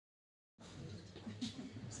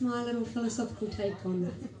That's my little philosophical take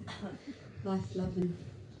on life, love and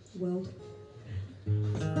the world.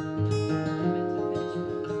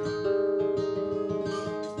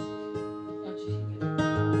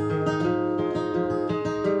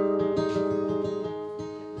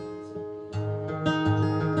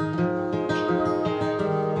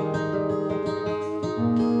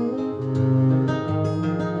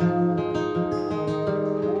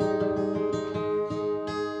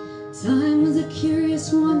 Time was a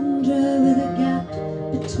curious wanderer with a gap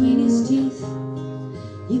between his teeth.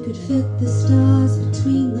 You could fit the stars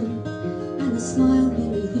between them and the smile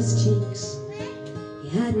beneath his cheeks. He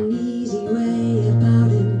had an easy way about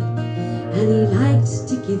him, and he liked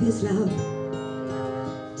to give his love.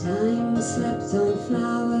 Time slept on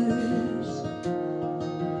flowers,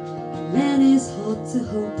 and lent his heart to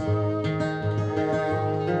hope.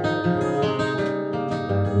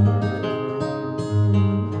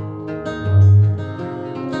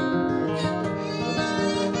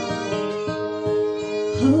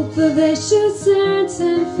 Hope vivacious and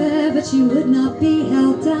fair, but she would not be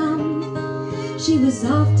held down. She was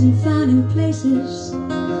often found in places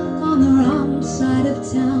on the wrong side of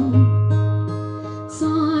town.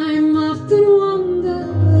 Time often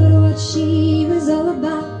wondered what she was all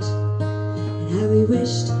about, and how he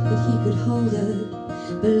wished that he could hold her,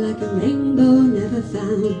 but like a rainbow never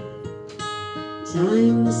found.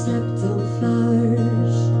 Time slept on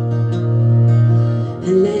flowers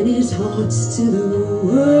and lent his heart to the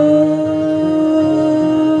world.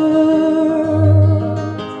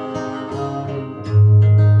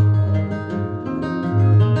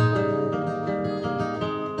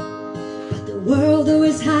 But the world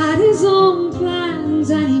always had his own plans,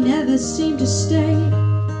 and he never seemed to stay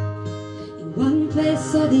in one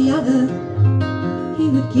place or the other. He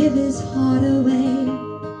would give his heart away.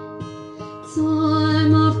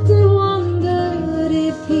 Time often wondered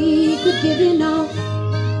if he could give enough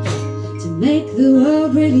to make the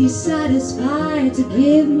world really satisfied, to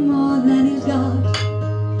give more than he's got.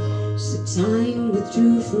 So time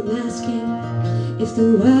withdrew from asking if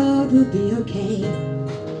the world would be okay,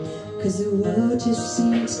 'cause the world just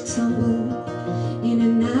seemed to tumble in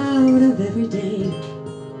and out of every day.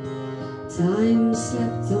 Time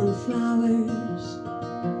slept on flowers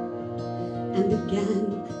and began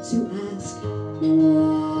to ask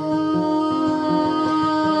why.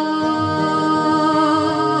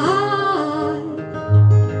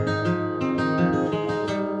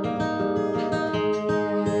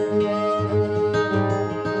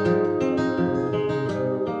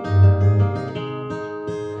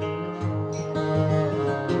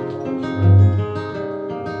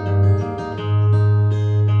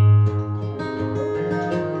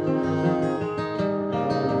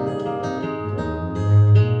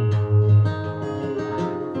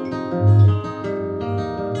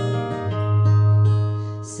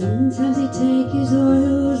 Sometimes he'd take his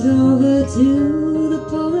oils over to the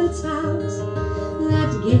poet's house,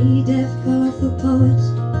 that gay, deaf, colourful poet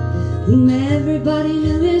whom everybody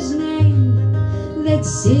knew his name. They'd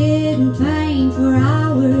sit and paint for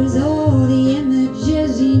hours all the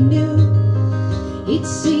images he knew. He'd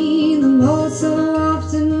seen them all so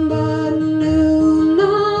often, but knew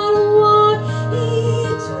not what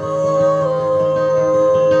it was.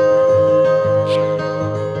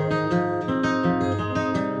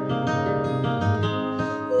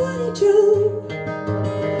 What he drew.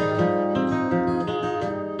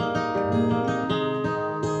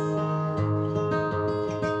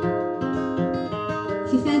 If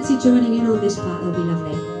you fancy joining in on this part, it'll be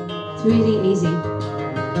lovely. It's really easy.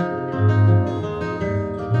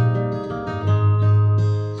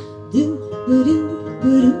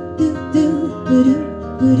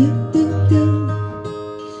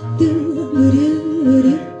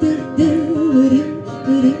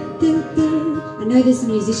 I know there's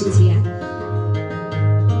some musicians here,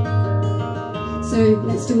 so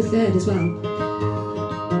let's do a third as well.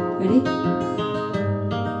 Ready?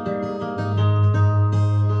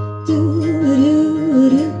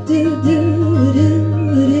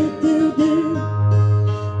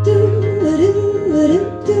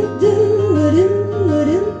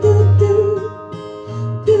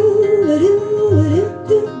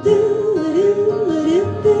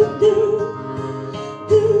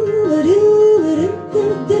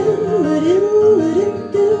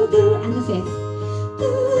 And the fifth.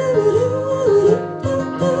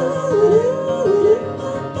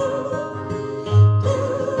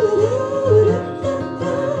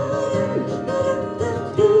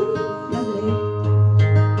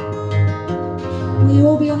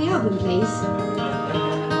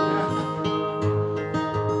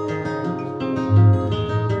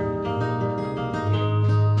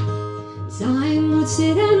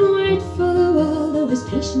 sit and wait for the world, always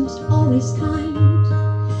patient, always kind,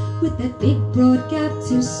 with that big broad gap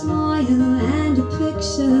to smile and a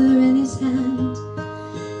picture in his hand.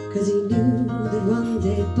 'Cause he knew that one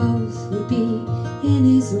day both would be in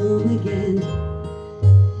his room again.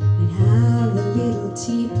 They'd have a little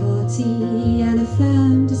tea party and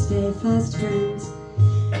affirm to stay fast friends.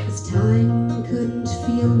 'Cause time couldn't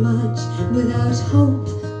feel much without hope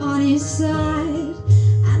on his side,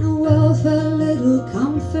 and the world felt little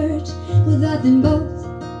comfort without them both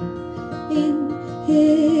in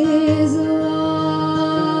his life.